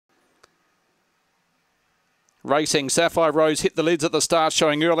Racing, Sapphire Rose hit the lids at the start,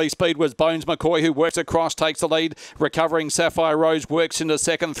 showing early speed was Bones McCoy, who works across, takes the lead. Recovering Sapphire Rose works into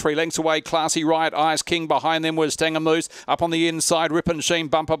second, 3 lengths away. Classy Riot, Ice King. Behind them was Stanger Moose. Up on the inside, Rip and Sheen,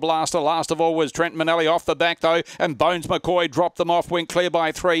 Bumper Blaster. Last of all was Trent Manelli off the back though, and Bones McCoy dropped them off, went clear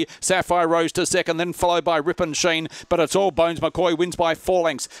by 3. Sapphire Rose to second, then followed by Rip and Sheen, but it's all Bones McCoy wins by 4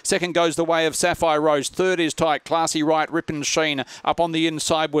 lengths. Second goes the way of Sapphire Rose. Third is tight, Classy Riot, Rip and Sheen. Up on the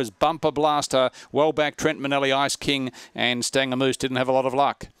inside was Bumper Blaster. Well back, Trent Manelli, Ice King, and Stanger Moose didn't have a lot of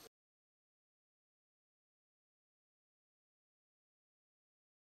luck.